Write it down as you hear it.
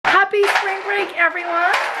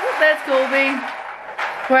everyone. There's Colby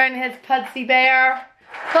wearing his Pudsey Bear.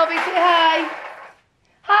 Colby, say hi.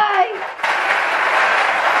 Hi.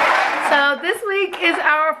 So this week is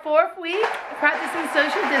our 4th week practicing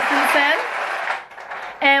social distancing.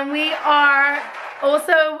 And we are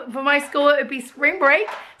also, for my school, it would be spring break.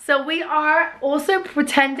 So we are also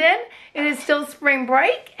pretending it is still spring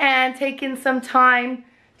break and taking some time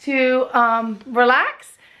to relax.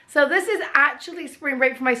 So this is actually spring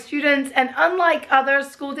break for my students, and unlike other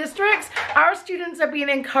school districts, our students are being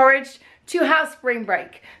encouraged to have spring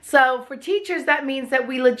break. So for teachers, that means that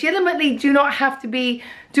we legitimately do not have to be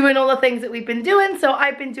doing all the things that we've been doing. So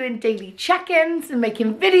I've been doing daily check-ins and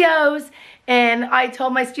making videos, and I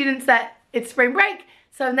told my students that it's spring break.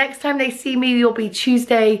 So next time they see me will be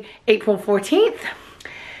Tuesday, April 14th.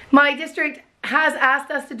 My district has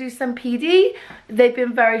asked us to do some PD. They've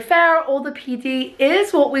been very fair. All the PD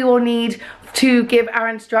is what we will need to give our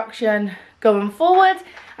instruction going forward.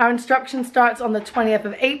 Our instruction starts on the 20th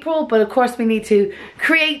of April, but of course we need to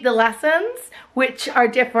create the lessons, which are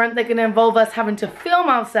different. They're gonna involve us having to film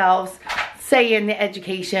ourselves saying the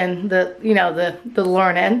education, the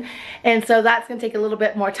learning. And so that's gonna take a little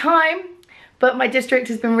bit more time. But my district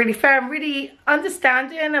has been really fair and really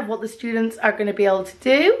understanding of what the students are going to be able to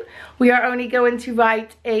do. We are only going to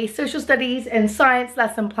write a social studies and science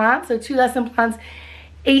lesson plan, so 2 lesson plans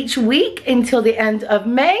each week until the end of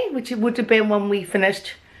May, which it would have been when we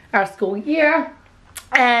finished our school year.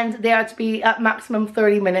 And they are to be at maximum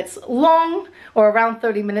 30 minutes long, or around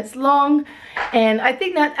 30 minutes long. And I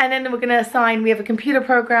think that, and then we're going to assign, we have a computer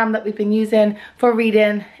program that we've been using for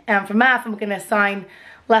reading and for math, and we're going to assign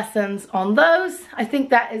lessons on those. I think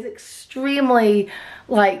that is extremely,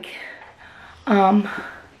 like,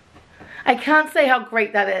 I can't say how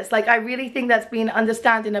great that is. Like, I really think that's being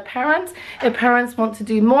understanding of parents. If parents want to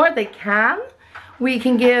do more, they can. We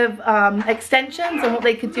can give extensions on what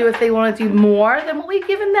they could do if they want to do more than what we've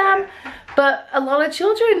given them. But a lot of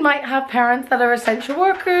children might have parents that are essential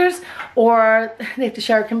workers, or they have to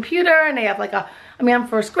share a computer and they have like a, I mean, I'm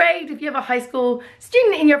 1st grade. If you have a high school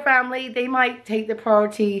student in your family, they might take the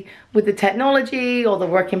priority with the technology or the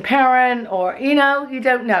working parent, or, you know, you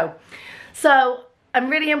don't know. So I'm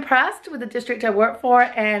really impressed with the district I work for.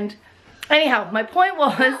 And anyhow, my point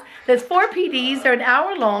was there's 4 PDs, they're an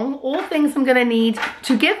hour long, all things I'm gonna need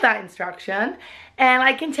to give that instruction. And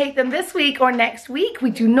I can take them this week or next week.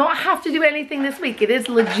 We do not have to do anything this week. It is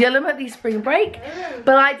legitimately spring break.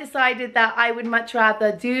 But I decided that I would much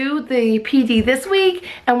rather do the PD this week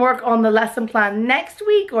and work on the lesson plan next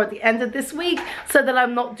week or at the end of this week, so that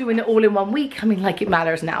I'm not doing it all in one week. I mean, like, it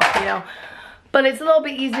matters now, you know. But it's a little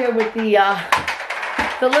bit easier with the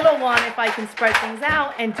little one if I can spread things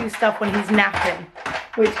out and do stuff when he's napping,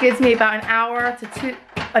 which gives me about an hour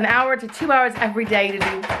to 2 hours every day to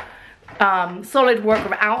do solid work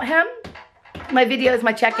without him. My videos,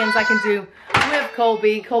 my check-ins I can do with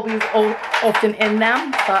Colby. Colby's often in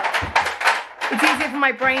them, but it's easier for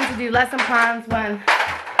my brain to do lesson plans when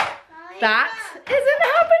that isn't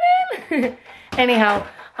happening. Anyhow,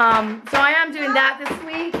 so I am doing that this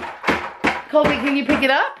week. Colby, can you pick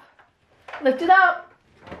it up? Lift it up.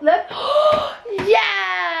 Lift.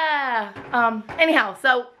 Yeah! Anyhow,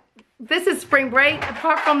 so this is spring break.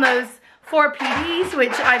 Apart from those 4 PDs,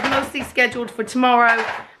 which I've mostly scheduled for tomorrow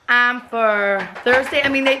and for Thursday. I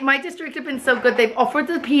mean, my district have been so good. They've offered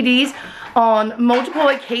the PDs on multiple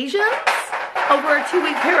occasions over a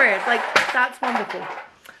 2-week period. Like, that's wonderful.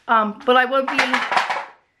 But I won't be...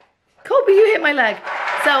 Colby, you hit my leg.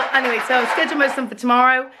 So anyway, so schedule most of them for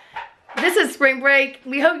tomorrow. This is spring break.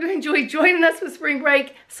 We hope you enjoyed joining us for spring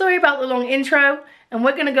break. Sorry about the long intro. And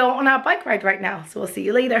we're gonna go on our bike ride right now. So we'll see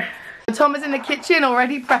you later. Tom is in the kitchen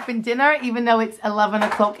already prepping dinner, even though it's 11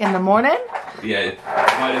 o'clock in the morning. Yeah,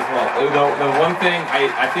 might as well. The one thing,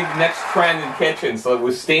 I think next trend in kitchen, so it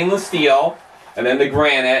was stainless steel, and then the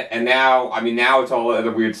granite, and now, I mean, now it's all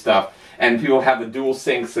other weird stuff. And people have the dual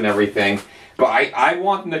sinks and everything. But I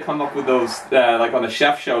want them to come up with those, like on the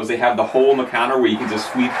chef shows, they have the hole in the counter where you can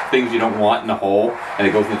just sweep things you don't want in the hole, and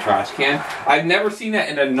it goes in the trash can. I've never seen that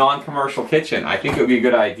in a non-commercial kitchen. I think it would be a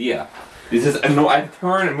good idea. This is I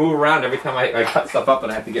turn and move around every time I cut stuff up,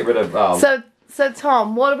 and I have to get rid of. So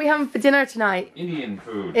Tom, what are we having for dinner tonight? Indian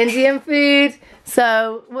food. Indian food.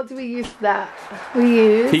 So what do we use for that? We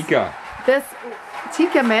use tikka. This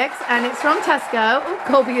tikka mix, and it's from Tesco. Oh,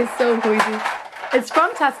 Colby is so noisy. It's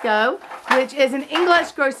from Tesco, which is an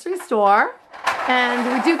English grocery store, and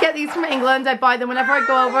we do get these from England. I buy them whenever I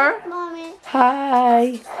go over. Mommy.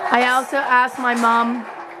 Hi. I also asked my mom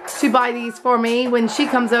to buy these for me when she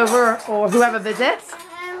comes over or whoever visits.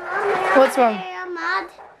 What's wrong?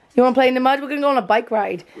 You want to play in the mud? We're going to go on a bike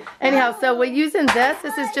ride. Anyhow, so we're using this.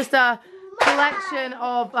 This is just a collection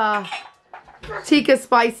of tikka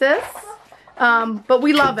spices. But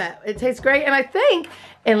we love it. It tastes great. And I think,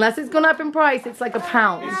 unless it's gone up in price, it's like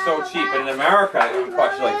 £1. It's so cheap. And in America, it would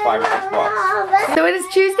cost you like $5 or $6. So it is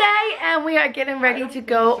Tuesday, and we are getting ready to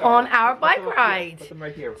go on our bike ride.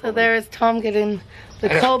 So there is Tom getting the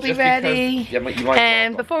Colby ready.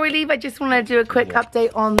 And before we leave, I just want to do a quick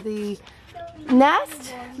update on the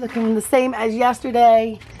nest. Looking the same as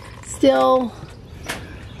yesterday. Still,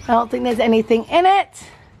 I don't think there's anything in it.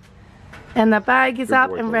 And the bag is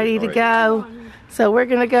up and ready to go. So we're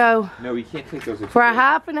gonna go for a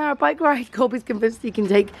half-an-hour bike ride. Colby's convinced he can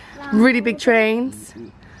take really big trains.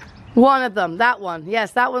 One of them, that one.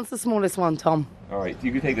 Yes, that one's the smallest one, Tom. All right,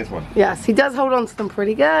 you can take this one. Yes, he does hold on to them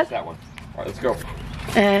pretty good. That one. All right, let's go.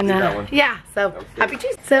 And yeah, so happy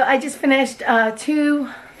Tuesday. So I just finished 2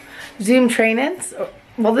 Zoom trainings.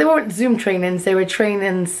 Well, they weren't Zoom trainings, they were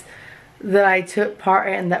trainings that I took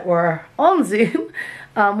part in that were on Zoom.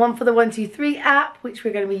 One for the 123 app, which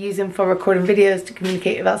we're going to be using for recording videos to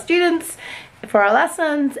communicate with our students for our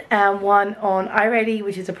lessons, and one on iReady,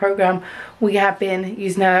 which is a program we have been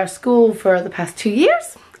using at our school for the past 2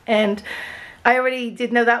 years. And I already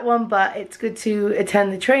did know that one, but it's good to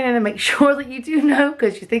attend the training and make sure that you do know,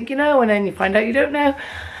 because you think you know and then you find out you don't know.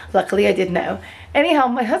 Luckily I did know. Anyhow,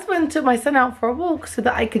 my husband took my son out for a walk so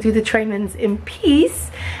that I could do the trainings in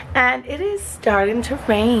peace, and it is starting to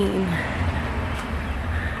rain.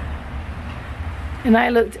 And I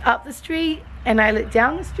looked up the street and I looked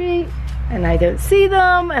down the street and I don't see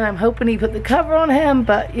them, and I'm hoping he put the cover on him,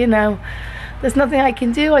 but you know, there's nothing I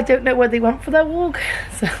can do. I don't know where they went for that walk.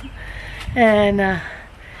 So, and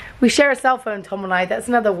we share a cell phone, Tom and I. That's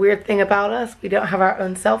another weird thing about us. We don't have our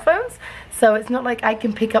own cell phones. So it's not like I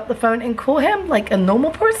can pick up the phone and call him like a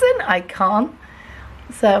normal person. I can't.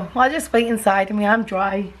 So I'll just wait inside. I mean, I'm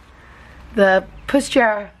dry. The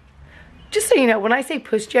pushchair, just so you know, when I say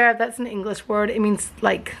pushchair, that's an English word. It means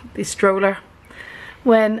like the stroller.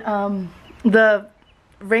 When the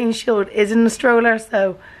rain shield is in the stroller,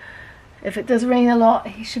 so if it does rain a lot,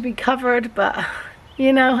 he should be covered. But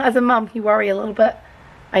you know, as a mum, you worry a little bit.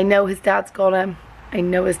 I know his dad's got him. I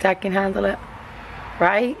know his dad can handle it.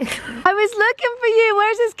 Right? I was looking for you.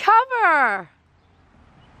 Where's his cover?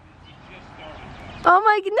 Oh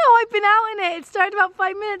my, no, I've been out in it. It started about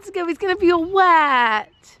 5 minutes ago. He's gonna be all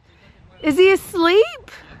wet. Is he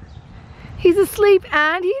asleep? He's asleep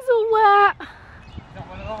and he's all wet.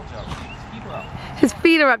 His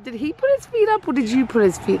feet are up. Did he put his feet up or did you put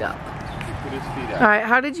his feet up? He put his feet up. All right,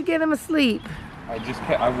 how did you get him asleep?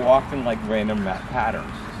 I walked in like random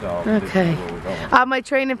patterns. So okay. My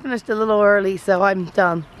training finished a little early, so I'm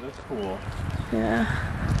done. That's cool. Yeah.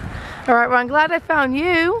 All right, well, I'm glad I found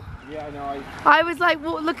you. Yeah, I know. I was like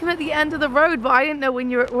looking at the end of the road, but I didn't know when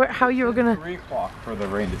you were, how you were gonna. 3 o'clock for the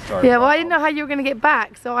rain to start. Yeah, well, I didn't know how you were gonna get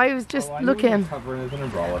back, so I was just looking. Covering his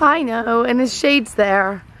umbrella. I know, and his shade's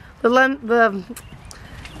there. The lens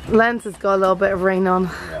has got a little bit of rain on.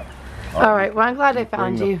 Yeah. All right, well, I'm glad I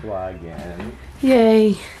found you. Bring the flag in.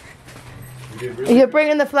 Yay. You're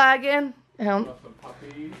bringing the flag in.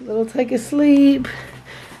 Little take a sleep.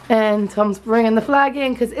 And Tom's bringing the flag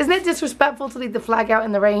in, because isn't it disrespectful to leave the flag out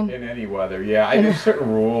in the rain? In any weather, yeah. There's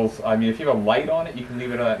certain rules. I mean, if you have a light on it, you can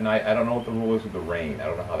leave it on at night. I don't know what the rule is with the rain. I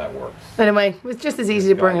don't know how that works. Anyway, it's just as easy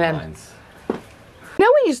to bring it in. You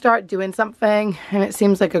know when you start doing something and it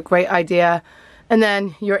seems like a great idea, and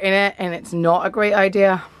then you're in it and it's not a great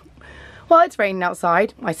idea? Well, it's raining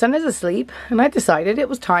outside. My son is asleep, and I decided it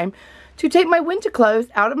was time to take my winter clothes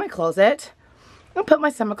out of my closet and put my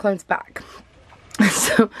summer clothes back.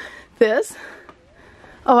 So this,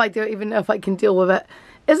 oh, I don't even know if I can deal with it,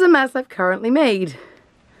 is a mess I've currently made.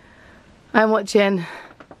 I'm watching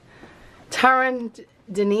Taryn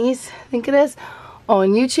Denise, I think it is, on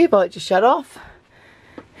YouTube. Oh, it just shut off.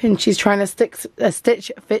 And she's trying to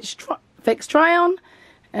stitch fix try on.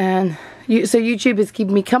 And so YouTube is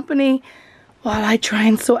keeping me company while I try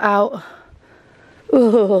and sort out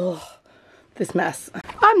this mess.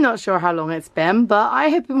 I'm not sure how long it's been, but I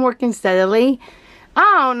have been working steadily.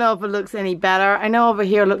 I don't know if it looks any better. I know over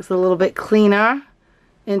here looks a little bit cleaner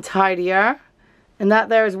and tidier. And that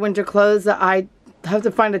there is winter clothes that I have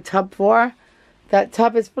to find a tub for. That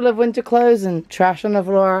tub is full of winter clothes and trash on the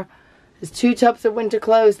floor. There's 2 tubs of winter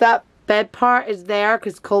clothes. That bed part is there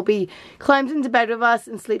because Colby climbs into bed with us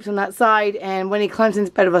and sleeps on that side. And when he climbs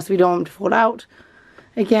into bed with us, we don't want him to fall out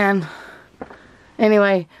again.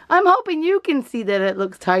 Anyway, I'm hoping you can see that it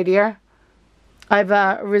looks tidier. I've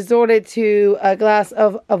resorted to a glass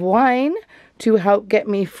of wine to help get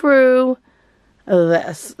me through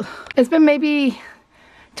this. It's been maybe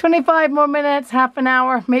 25 more minutes, half an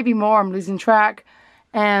hour, maybe more. I'm losing track.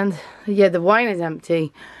 And yeah, the wine is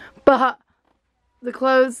empty. But the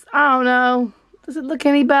clothes, I don't know. Does it look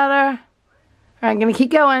any better? All right, I'm gonna keep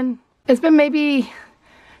going. It's been maybe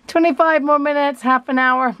 25 more minutes, half an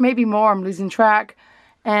hour, maybe more. I'm losing track.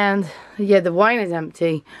 And yeah, the wine is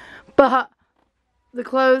empty. But the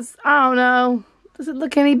clothes, I don't know. Does it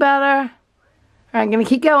look any better? All right, I'm gonna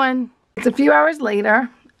keep going. It's a few hours later.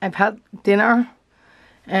 I've had dinner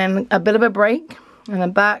and a bit of a break. And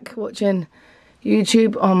I'm back watching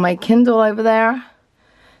YouTube on my Kindle over there.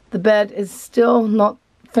 The bed is still not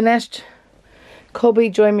finished. Colby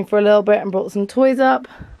joined me for a little bit and brought some toys up.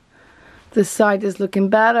 This side is looking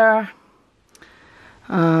better.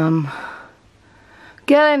 Getting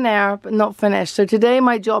there, but not finished. So today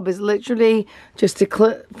my job is literally just to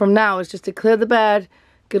clear, from now, is just to clear the bed,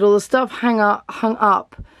 get all the stuff hung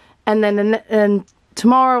up, and then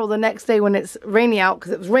tomorrow or the next day when it's raining out,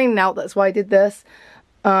 because it was raining out, that's why I did this.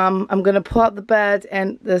 I'm going to pull out the bed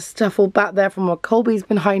and the stuff all back there from where Colby's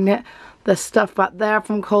been hiding it. The stuff back there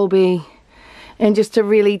from Colby. And just to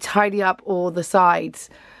really tidy up all the sides,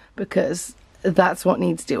 because that's what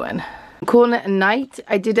needs doing. I'm calling it a night.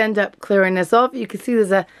 I did end up clearing this off. You can see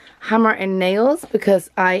there's a hammer and nails because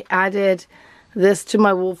I added this to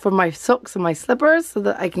my wall for my socks and my slippers so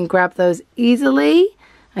that I can grab those easily.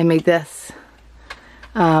 I made this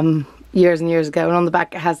years and years ago, and on the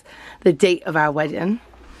back it has the date of our wedding.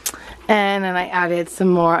 And then I added some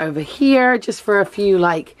more over here just for a few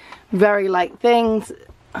like very light things.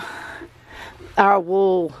 Our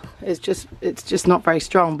wall is just, it's just not very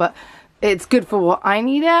strong, but it's good for what I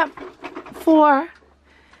need it for.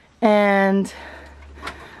 And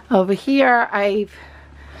over here I've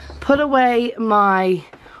put away my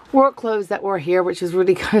work clothes that were here, which is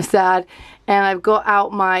really kind of sad. And I've got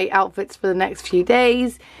out my outfits for the next few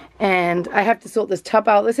days. And I have to sort this tub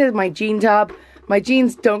out. This is my jean tub. My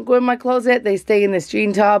jeans don't go in my closet. They stay in this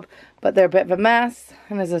jean tub, but they're a bit of a mess.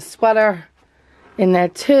 And there's a sweater in there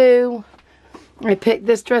too. I picked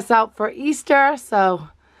this dress out for Easter, so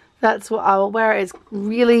that's what I will wear. It's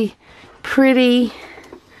really pretty.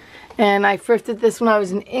 And I thrifted this when I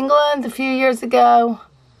was in England a few years ago.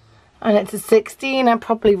 And it's a 16. I'm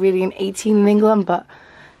probably really an 18 in England, but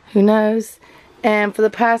who knows. And for the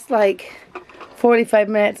past like 45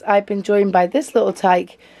 minutes, I've been joined by this little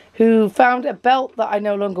tyke who found a belt that I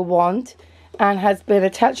no longer want and has been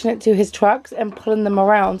attaching it to his trucks and pulling them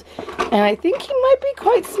around. And I think he might be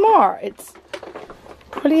quite smart. It's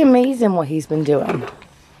pretty amazing what he's been doing.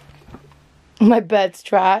 My bed's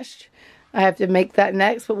trashed. I have to make that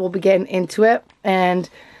next, but we'll be getting into it. And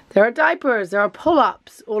there are diapers, there are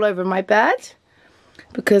pull-ups all over my bed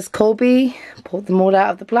because Colby pulled them all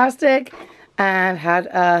out of the plastic and had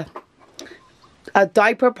a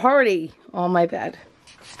diaper party on my bed.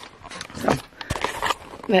 So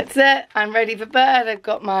that's it. I'm ready for bed. I've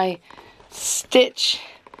got my Stitch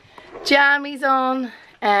jammies on,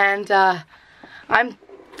 and I'm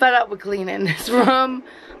fed up with cleaning this room.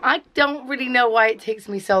 I don't really know why it takes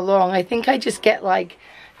me so long. I think I just get like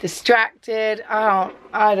distracted.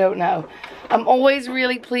 I don't know. I'm always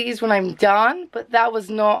really pleased when I'm done, but that was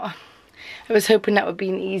not, I was hoping that would be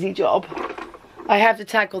an easy job. I have to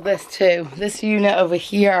tackle this too. This unit over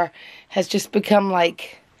here has just become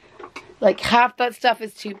like half that stuff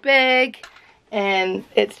is too big, and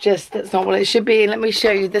it's just, that's not what it should be. Let me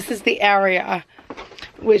show you. This is the area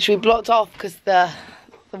which we blocked off because the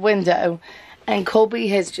window, and Colby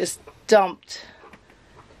has just dumped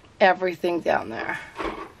everything down there.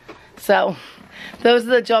 So those are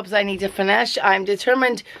the jobs I need to finish. I'm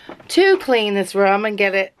determined to clean this room and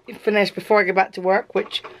get it finished before I go back to work,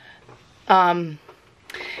 which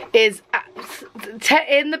is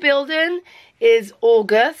in the building is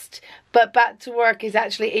August, but back to work is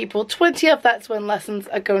actually April 20th. That's when lessons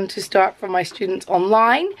are going to start for my students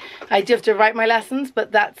online. I do have to write my lessons,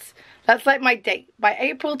 but that's like my date. By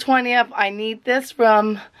April 20th, I need this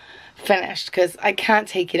room finished because I can't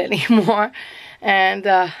take it anymore. And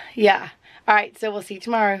yeah. Alright, so we'll see you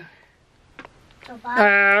tomorrow.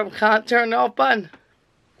 Can't turn the off button.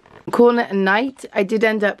 I'm calling it a night. I did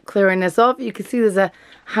end up clearing this off. You can see there's a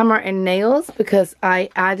hammer and nails because I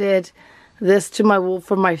added this to my wall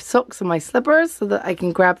for my socks and my slippers so that I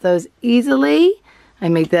can grab those easily. I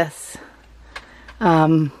made this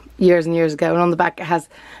years and years ago, and on the back it has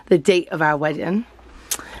the date of our wedding.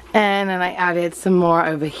 And then I added some more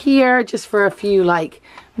over here just for a few like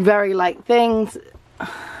very light things.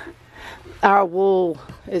 Our wall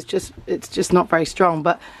is just, it's just not very strong,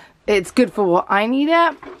 but it's good for what I need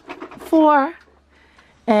it for.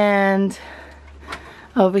 And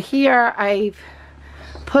over here I've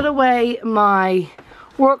put away my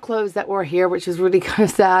work clothes that were here, which is really kind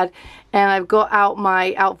of sad. And I've got out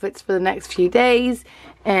my outfits for the next few days,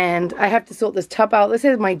 and I have to sort this tub out. This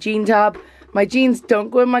is my jean tub. My jeans don't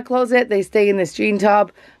go in my closet, they stay in this jean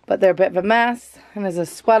tub, but they're a bit of a mess. And there's a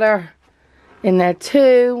sweater in there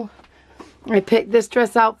too. I picked this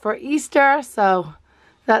dress out for Easter, so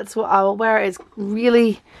that's what I will wear. It's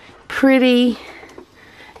really pretty.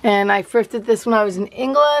 And I thrifted this when I was in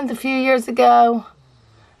England a few years ago.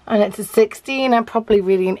 And it's a 16. I'm probably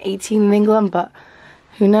really an 18 in England, but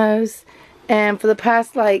who knows. And for the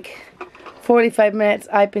past like 45 minutes,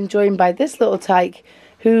 I've been joined by this little tyke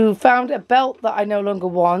who found a belt that I no longer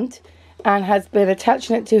want and has been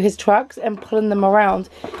attaching it to his trucks and pulling them around.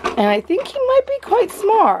 And I think he might be quite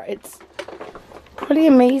smart. It's pretty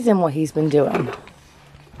amazing what he's been doing.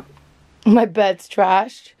 My bed's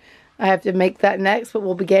trashed. I have to make that next, but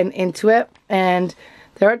we'll be getting into it. And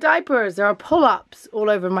there are diapers, there are pull-ups all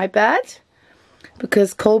over my bed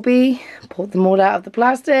because Colby pulled them all out of the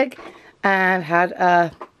plastic and had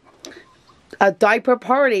a diaper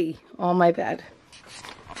party on my bed.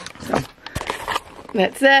 So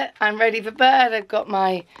that's it. I'm ready for bed. I've got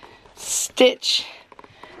my Stitch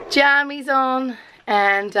jammies on,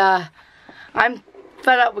 and I'm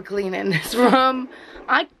fed up with cleaning this room.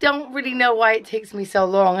 I don't really know why it takes me so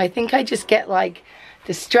long. I think I just get like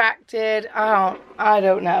distracted. I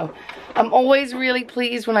don't know. I'm always really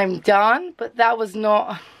pleased when I'm done, but that was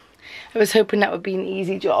not, I was hoping that would be an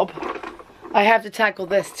easy job. I have to tackle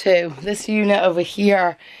this too. This unit over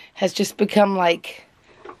here has just become like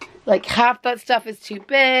half that stuff is too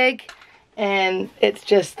big, and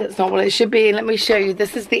it's not what it should be. Let me show you.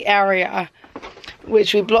 This is the area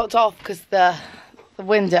which we blocked off because the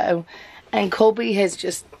window, and Colby has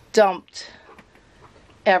just dumped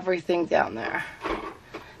everything down there.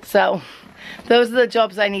 So those are the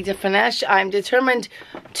jobs I need to finish. I'm determined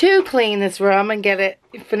to clean this room and get it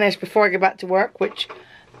finished before I get back to work, which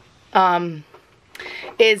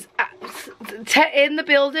is in the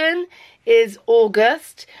building is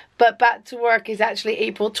August, but back to work is actually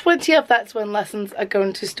April 20th. That's when lessons are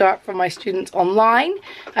going to start for my students online.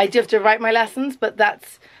 I do have to write my lessons, but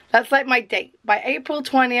that's like my date. By April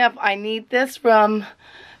 20th, I need this room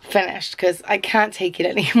finished because I can't take it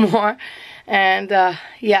anymore. And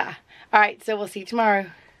yeah. Alright, so we'll see you tomorrow.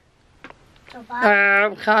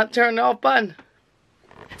 Can't turn the off button.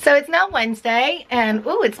 So it's now Wednesday, and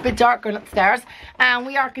ooh, it's a bit dark going upstairs, and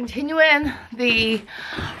we are continuing the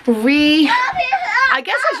I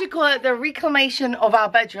guess I should call it the reclamation of our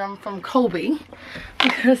bedroom from Colby,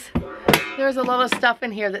 because there's a lot of stuff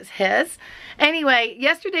in here that's his. Anyway,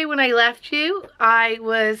 yesterday when I left you,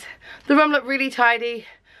 the room looked really tidy.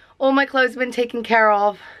 All my clothes have been taken care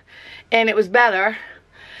of, and it was better.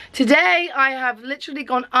 Today, I have literally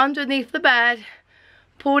gone underneath the bed,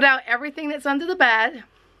 pulled out everything that's under the bed,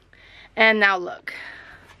 and now look.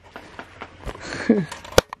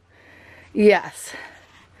 Yes.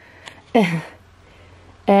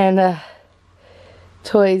 And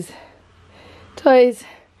toys.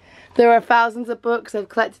 There are thousands of books. I've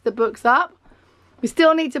collected the books up. We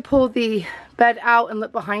still need to pull the bed out and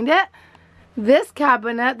look behind it. This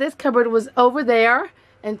cupboard was over there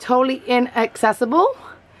and totally inaccessible.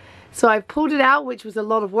 So I pulled it out, which was a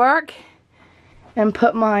lot of work, and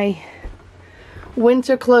put my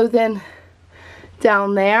winter clothing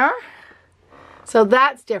down there. So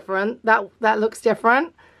that's different. That looks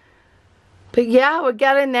different. But yeah, we're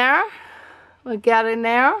getting there. We're getting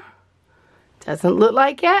there. Doesn't look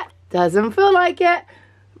like it. Doesn't feel like it.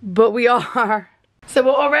 But we are. So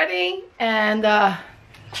we're all ready, and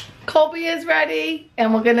Colby is ready,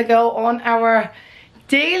 and we're gonna go on our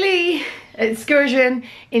daily excursion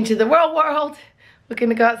into the real world. We're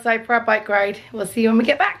gonna go outside for our bike ride. We'll see you when we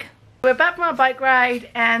get back. We're back from our bike ride,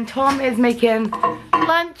 and Tom is making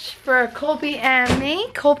lunch for Colby and me.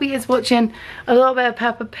 Colby is watching a little bit of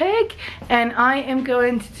Peppa Pig, and I am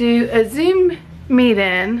going to do a Zoom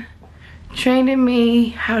meeting training me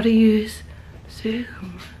how to use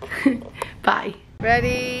Zoom. Bye.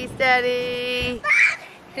 Ready, steady.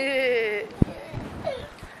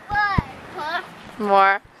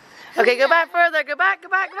 More. Okay, go back further. Go back.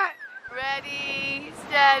 Ready,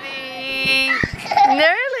 steady.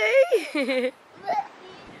 Nearly.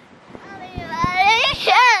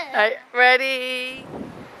 Alright, ready,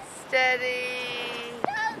 steady.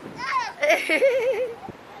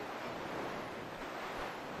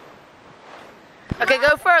 Okay,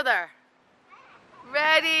 go further.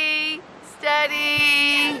 Ready,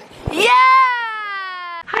 steady. Yeah!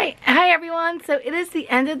 Hi everyone. So it is the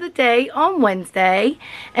end of the day on Wednesday.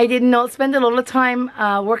 I did not spend a lot of time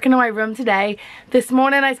working on my room today. This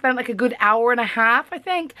morning I spent like a good hour and a half, I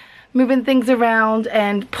think, moving things around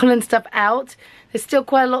and pulling stuff out. There's still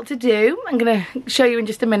quite a lot to do. I'm gonna show you in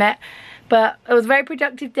just a minute. But it was a very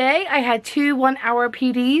productive day. I had 2 1-hour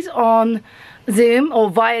PDs on Zoom, or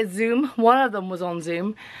via Zoom. One of them was on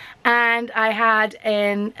Zoom. And I had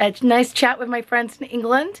a nice chat with my friends in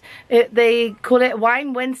England. They call it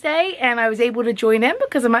Wine Wednesday, and I was able to join in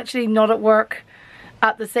because I'm actually not at work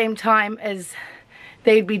at the same time as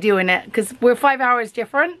they'd be doing it. Because we're 5 hours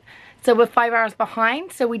different, so we're 5 hours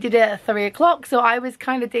behind. So we did it at 3 o'clock. So I was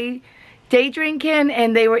kind of day drinking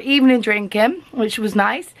and they were evening drinking, which was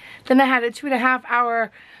nice. Then I had a 2.5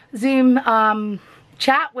 hour Zoom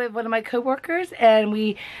chat with one of my co-workers, and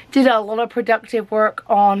we did a lot of productive work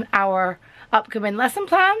on our upcoming lesson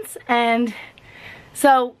plans. And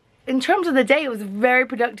so in terms of the day, it was a very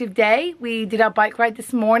productive day. We did our bike ride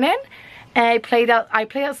this morning. I played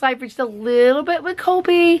outside for just a little bit with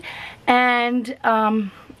Colby, and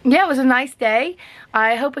yeah, it was a nice day.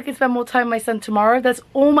 I hope I can spend more time with my son tomorrow. That's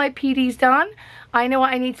all my PD's done. I know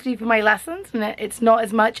what I need to do for my lessons, and it's not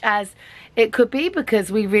as much as it could be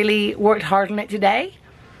because we really worked hard on it today.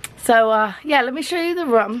 So yeah, let me show you the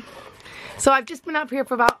room. So I've just been up here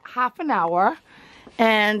for about half an hour,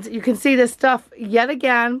 and you can see this stuff yet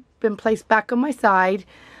again been placed back on my side.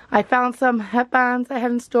 I found some headbands I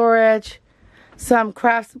had in storage, some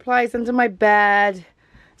craft supplies under my bed,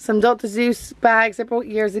 some Dr. Seuss bags I bought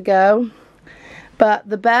years ago. But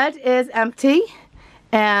the bed is empty,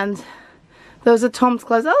 and those are Tom's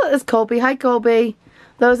clothes. Oh, there's Colby. Hi, Colby.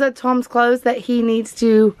 Those are Tom's clothes that he needs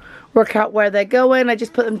to work out where they're going. I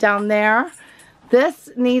just put them down there. This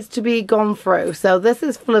needs to be gone through. So this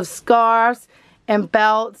is full of scarves and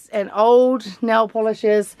belts and old nail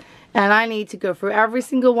polishes, and I need to go through every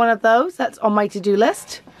single one of those. That's on my to-do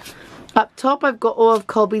list. Up top, I've got all of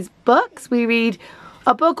Colby's books. We read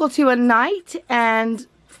a book or two a night, and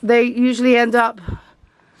they usually end up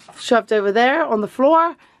shoved over there on the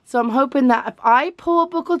floor. So I'm hoping that if I pull a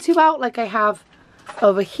book or two out like I have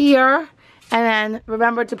over here, and then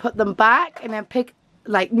remember to put them back, and then pick,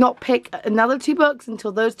 like, not pick another 2 books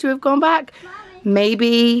until those 2 have gone back,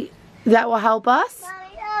 maybe that will help us.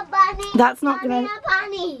 Bunny. That's not Mommy, gonna... a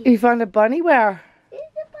bunny. You found a bunny? Where? Here's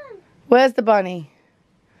the bunny. Where's the bunny?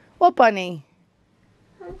 What bunny?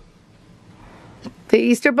 The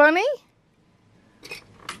Easter bunny?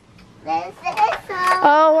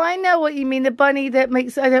 Oh, I know what you mean. The bunny that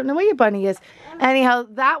makes... I don't know where your bunny is. Anyhow,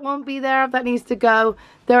 that won't be there. That needs to go.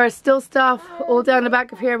 There is still stuff all down the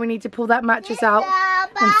back of here. We need to pull that mattress out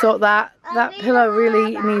and sort that. That pillow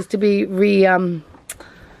really needs to be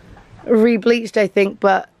re-bleached, I think,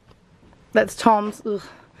 but that's Tom's. Ugh.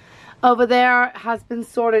 Over there has been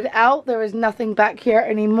sorted out. There is nothing back here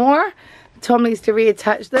anymore. Tom needs to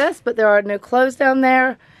reattach this, but there are no clothes down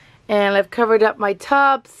there. And I've covered up my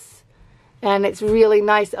tubs, and it's really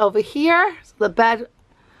nice over here. So the bed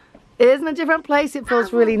is in a different place. It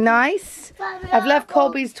feels really nice. I've left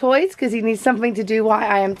Colby's toys because he needs something to do while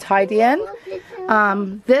I am tidying.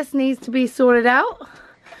 This needs to be sorted out.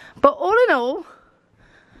 But all in all,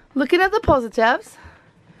 looking at the positives,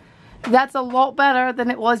 that's a lot better than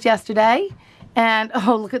it was yesterday. And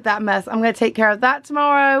oh, look at that mess. I'm going to take care of that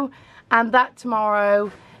tomorrow, and that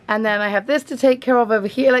tomorrow, and then I have this to take care of over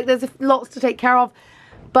here. Like, there's lots to take care of,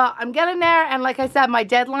 but I'm getting there. And like I said, my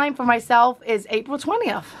deadline for myself is April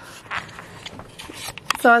 20th.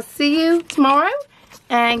 So I'll see you tomorrow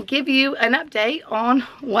and give you an update on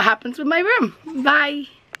what happens with my room. Bye.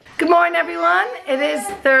 Good morning, everyone. It is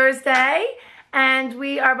Thursday, and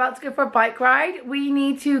we are about to go for a bike ride. We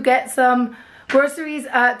need to get some groceries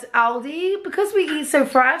at Aldi. Because we eat so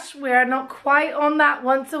fresh, we're not quite on that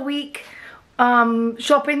once a week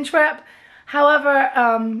shopping trip. However,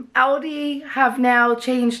 Aldi have now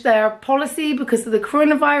changed their policy because of the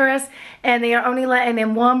coronavirus, and they are only letting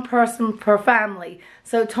in 1 person per family.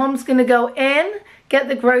 So Tom's gonna go in, get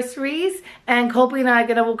the groceries, and Colby and I are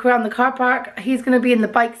gonna walk around the car park. He's gonna be in the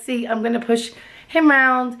bike seat. I'm gonna push him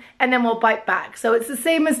around, and then we'll bike back. So it's the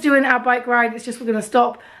same as doing our bike ride. It's just we're gonna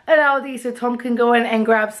stop at Aldi so Tom can go in and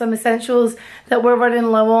grab some essentials that we're running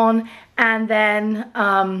low on, and then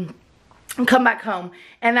come back home.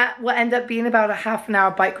 And that will end up being about a half an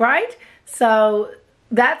hour bike ride. So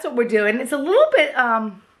that's what we're doing. It's a little bit,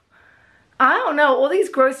 I don't know, all these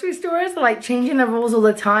grocery stores are like changing the rules all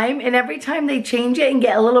the time, and every time they change it and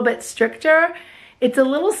get a little bit stricter, it's a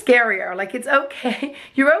little scarier. Like, it's okay,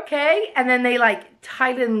 you're okay, and then they like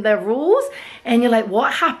tighten their rules, and you're like,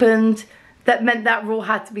 what happened that meant that rule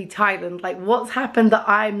had to be tightened? Like, what's happened that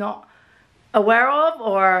I'm not aware of,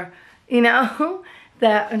 or, you know?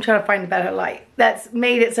 That I'm trying to find a better light. That's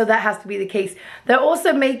made it so that has to be the case. They're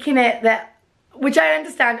also making it that which I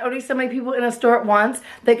understand, only so many people in a store at once.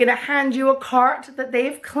 They're gonna hand you a cart that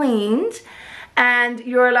they've cleaned, and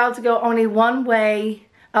you're allowed to go only one way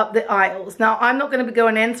up the aisles. Now, I'm not gonna be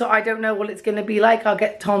going in, so I don't know what it's gonna be like. I'll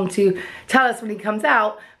get Tom to tell us when he comes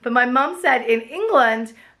out. But my mum said in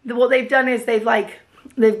England, what they've done is they've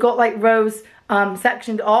got like rows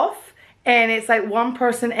sectioned off, and it's like one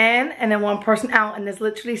person in and then one person out, and there's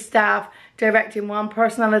literally staff directing one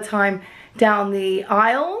person at a time down the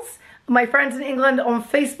aisles. My friends in England on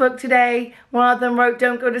Facebook today, one of them wrote,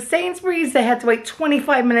 don't go to Sainsbury's. They had to wait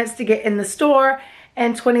 25 minutes to get in the store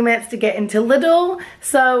and 20 minutes to get into Lidl.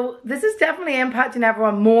 So this is definitely impacting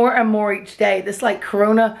everyone more and more each day. This like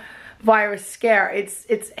coronavirus scare, it's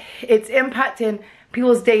impacting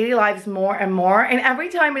people's daily lives more and more. And every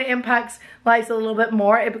time it impacts lives a little bit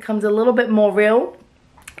more, it becomes a little bit more real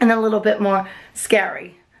and a little bit more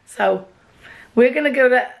scary. So we're gonna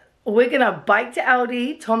bike to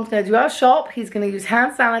Aldi. Tom's gonna do our shop. He's gonna use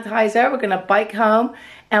hand sanitizer. We're gonna bike home,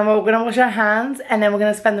 and we're gonna wash our hands, and then we're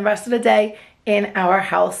gonna spend the rest of the day in our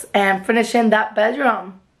house and finish in that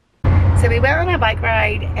bedroom. So we went on our bike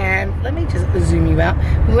ride, and let me just zoom you out.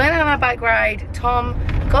 We went on our bike ride. Tom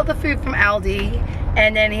got the food from Aldi,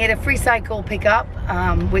 and then he had a free cycle pickup,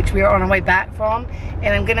 which we are on our way back from.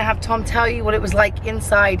 And I'm gonna have Tom tell you what it was like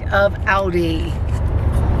inside of Aldi.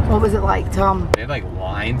 What was it like, Tom? They had like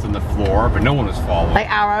lines on the floor, but no one was following. Like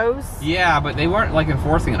arrows? Yeah, but they weren't like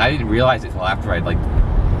enforcing it. I didn't realize it till after I'd like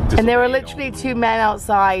and there were literally two men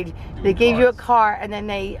outside. They gave you a cart, and then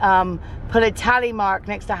they put a tally mark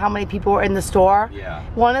next to how many people were in the store. Yeah.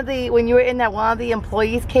 When you were in there, one of the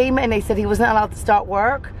employees came and they said he wasn't allowed to start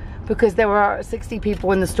work because there were 60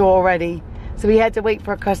 people in the store already. So he had to wait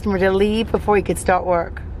for a customer to leave before he could start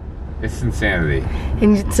work. It's insanity.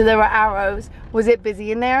 And so there were arrows. Was it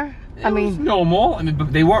busy in there? It was normal. I mean,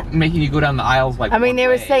 but they weren't making you go down the aisles like. I mean, they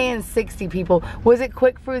were saying 60 people. Was it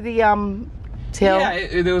quick through the till?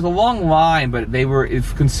 Yeah, there was a long line, but they were.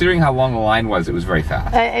 Considering how long the line was, it was very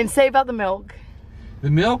fast. And say about the milk. The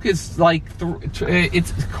milk is like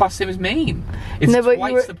it's cost same as Maine. It's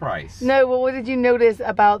twice the price. No, well, what did you notice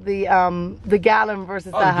about the gallon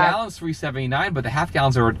versus the half? The gallon's $3.79, but the half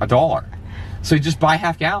gallons are $1. So you just buy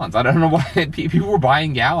half gallons. I don't know why people were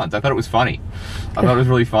buying gallons. I thought it was funny. I thought it was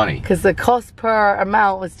really funny. Because the cost per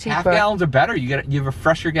amount was cheaper. Half gallons are better. You have a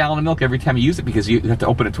fresher gallon of milk every time you use it because you have to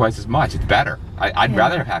open it twice as much. It's better. I'd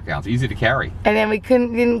rather have half gallons. Easy to carry. And then we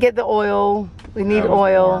didn't get the oil. We need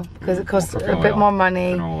oil because it costs a bit more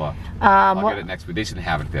money. I'll get it next week. They shouldn't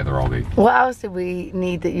have it at the other Aldi. What else did we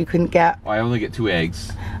need that you couldn't get? Well, I only get 2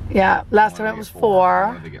 eggs. Yeah, last time it was 4. I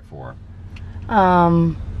wanted to get 4.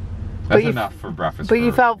 That's enough for breakfast. But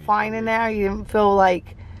you felt fine in there? You didn't feel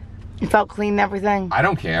like you felt clean and everything? I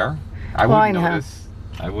don't care. I wouldn't notice.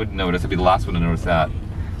 I wouldn't notice. I'd be the last one to notice that.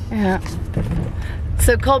 Yeah.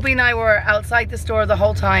 So Colby and I were outside the store the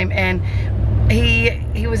whole time, and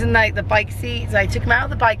he was in like the bike seat. So I took him out of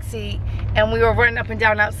the bike seat, and we were running up and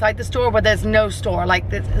down outside the store where there's no store. Like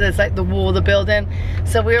there's like the wall of the building.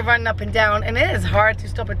 So we were running up and down, and it is hard to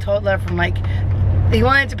stop a toddler from like. He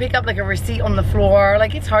wanted to pick up like a receipt on the floor.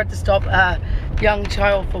 Like it's hard to stop a young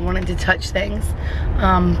child from wanting to touch things.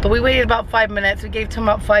 But we waited about 5 minutes. We gave Tom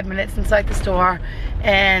about 5 minutes inside the store,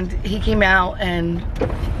 and he came out, and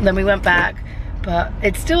then we went back. But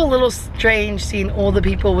it's still a little strange seeing all the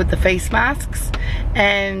people with the face masks,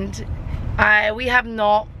 and we have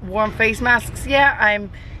not worn face masks yet.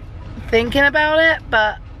 I'm thinking about it,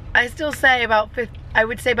 but I still say I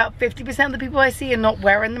would say about 50% of the people I see are not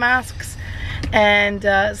wearing the masks. And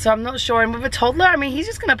so I'm not sure. And with a toddler, I mean, he's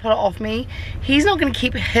just gonna put it off me. He's not gonna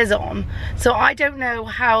keep his on. So I don't know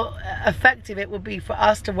how effective it would be for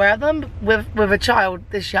us to wear them with a child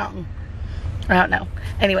this young. I don't know.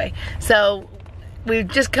 Anyway, so we've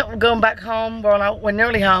just going back home. We're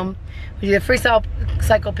nearly home. We did a free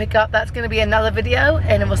cycle pickup. That's gonna be another video,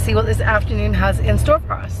 and then we'll see what this afternoon has in store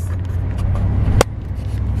for us.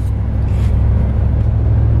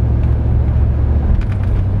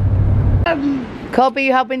 Colby,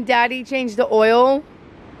 you helping Daddy change the oil?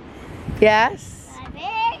 Yes?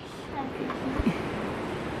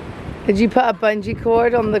 Did you put a bungee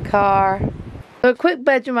cord on the car? So a quick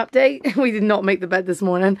bedroom update. We did not make the bed this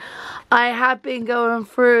morning. I have been going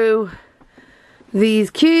through these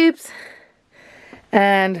cubes,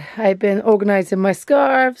 and I've been organizing my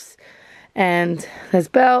scarves, and there's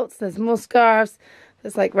belts, there's more scarves,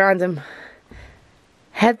 there's like random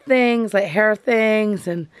head things, like hair things,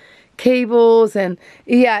 and cables, and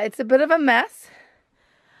yeah, it's a bit of a mess.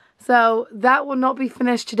 So that will not be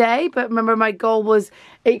finished today, but remember my goal was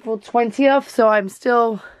April 20th, so I'm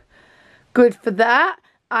still good for that.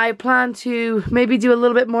 I plan to maybe do a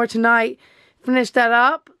little bit more tonight finish that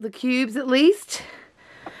up, the cubes at least,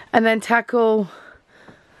 and then tackle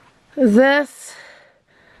this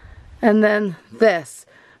and then this.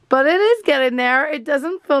 But it is getting there. It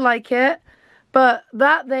doesn't feel like it, but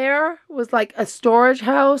that there was like a storage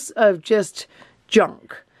house of just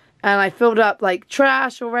junk, and I filled up like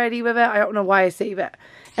trash already with it. I don't know why I save it.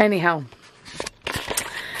 Anyhow,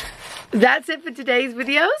 that's it for today's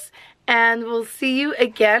videos, and we'll see you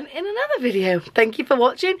again in another video. Thank you for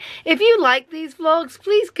watching. If you like these vlogs,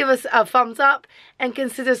 please give us a thumbs up and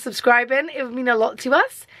consider subscribing. It would mean a lot to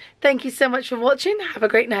us. Thank you so much for watching. Have a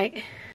great night.